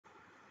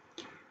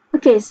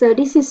Okay, so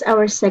this is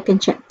our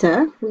second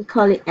chapter. We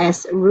call it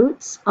as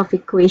roots of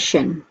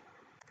equation.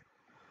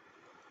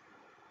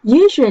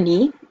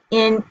 Usually,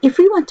 if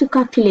we want to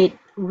calculate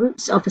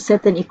roots of a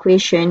certain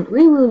equation,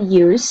 we will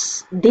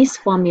use this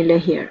formula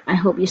here. I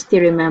hope you still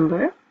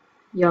remember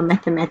your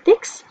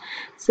mathematics.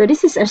 So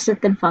this is a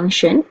certain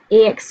function,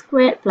 ax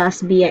squared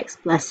plus bx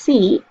plus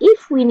c.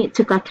 If we need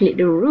to calculate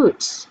the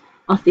roots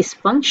of this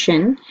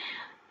function,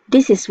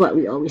 this is what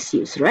we always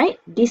use, right?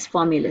 This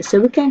formula. So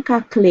we can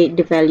calculate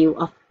the value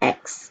of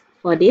x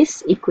for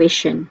this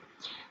equation.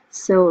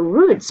 So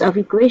roots of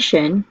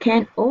equation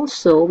can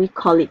also, we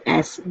call it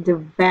as the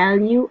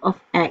value of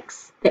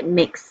x that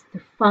makes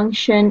the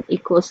function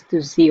equals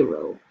to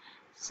 0.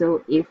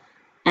 So if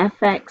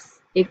fx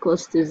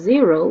equals to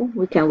 0,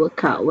 we can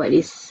work out what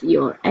is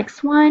your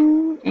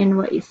x1 and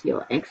what is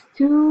your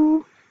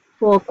x2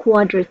 for a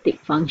quadratic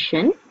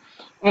function.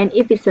 And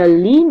if it's a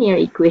linear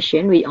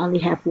equation, we only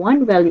have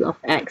one value of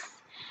x.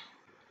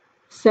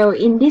 So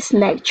in this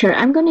lecture,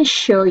 I'm going to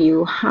show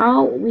you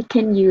how we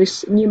can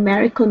use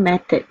numerical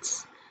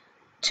methods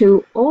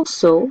to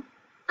also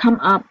come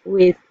up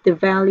with the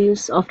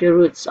values of the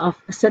roots of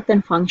a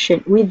certain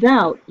function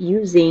without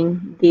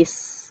using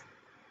this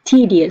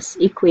tedious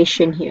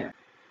equation here.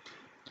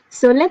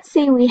 So let's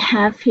say we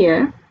have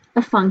here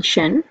a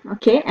function,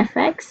 okay,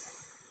 fx.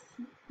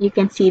 You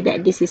can see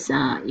that this is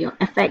your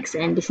fx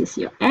and this is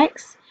your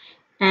x,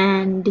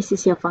 and this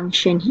is your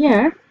function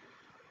here.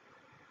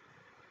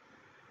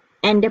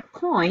 And the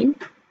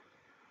point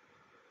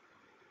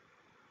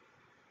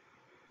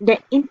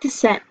that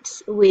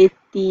intercepts with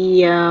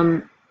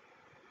the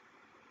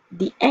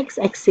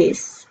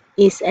x-axis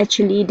is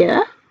actually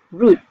the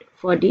root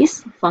for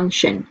this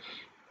function,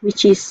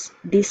 which is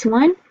this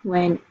one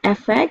when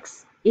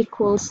fx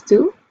equals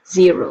to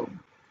 0.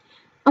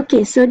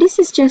 Okay, so this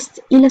is just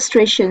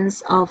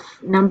illustrations of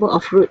number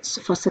of roots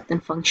for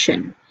certain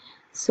function.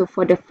 So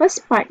for the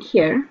first part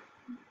here,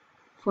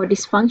 for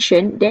this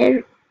function,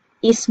 there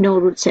is no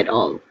roots at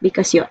all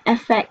because your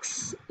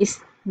fx is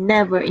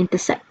never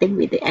intersecting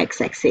with the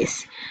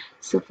x-axis.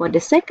 So for the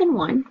second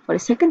one, for the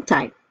second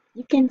type,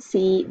 you can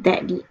see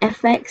that the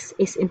fx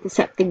is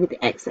intersecting with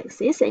the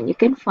x-axis, and you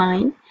can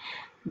find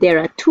there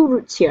are two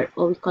roots here,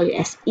 or we call it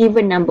as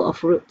even number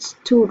of roots,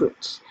 two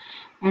roots.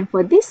 And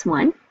for this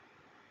one,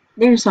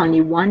 there's only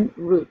one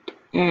root,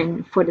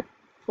 and for the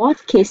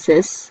fourth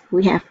cases,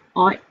 we have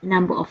odd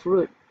number of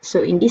roots.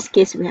 So in this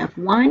case, we have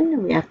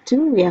 1, we have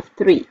 2, we have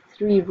 3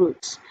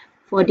 roots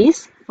for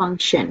this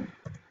function.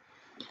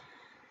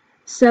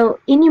 So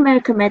in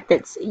numerical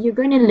methods, you're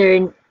going to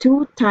learn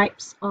two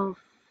types of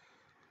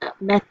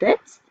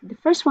methods. The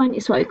first one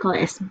is what we call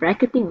as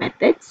bracketing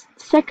methods.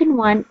 The second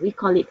one, we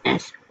call it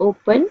as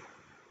open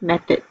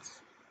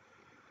methods.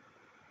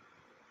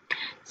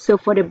 So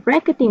for the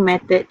bracketing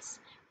methods,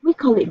 we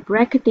call it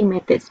bracketing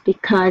methods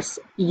because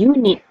you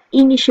need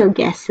initial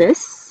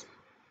guesses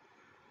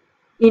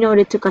in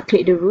order to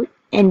calculate the root,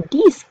 and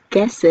these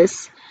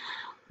guesses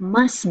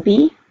must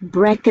be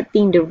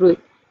bracketing the root,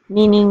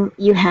 meaning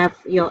you have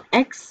your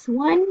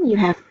x1, you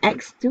have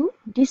x2.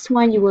 This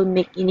one you will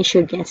make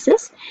initial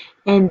guesses,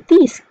 and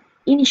these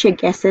initial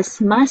guesses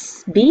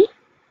must be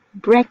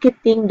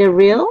bracketing the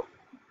real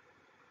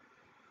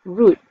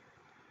root.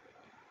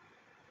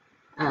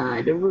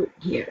 The root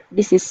here,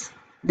 this is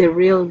the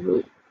real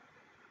root.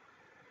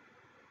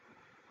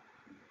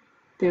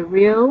 The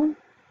real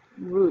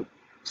root.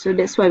 So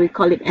that's why we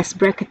call it as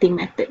bracketing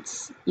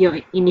methods. Your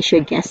initial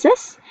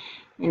guesses,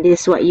 and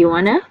this is what you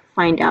want to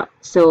find out.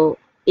 So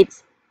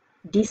it's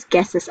these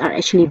guesses are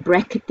actually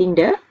bracketing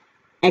the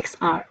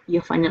XR,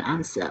 your final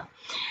answer.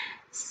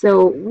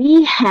 So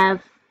we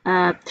have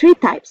three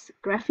types.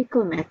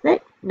 Graphical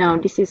method. Now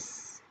this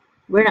is,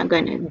 we're not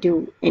going to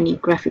do any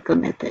graphical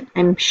method.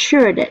 I'm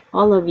sure that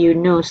all of you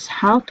knows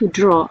how to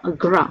draw a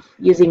graph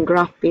using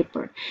graph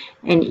paper,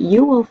 and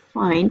you will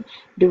find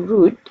the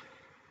root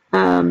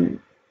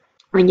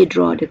when you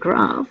draw the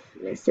graph.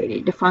 Let's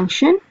say the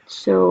function,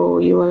 so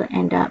you will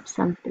end up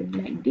something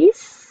like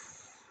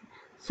this.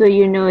 So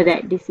you know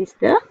that this is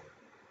the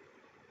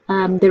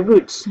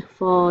roots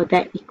for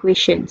that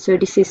equation. So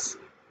this is,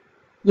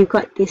 you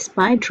got this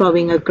by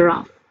drawing a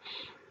graph.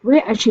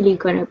 We're actually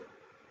going to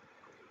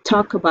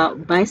talk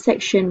about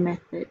bisection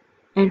method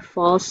and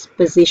false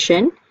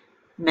position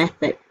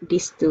method,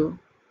 these two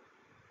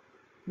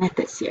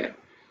methods here.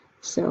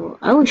 So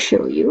I will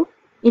show you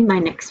in my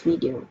next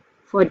video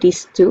for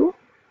these two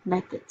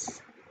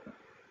methods.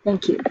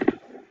 Thank you.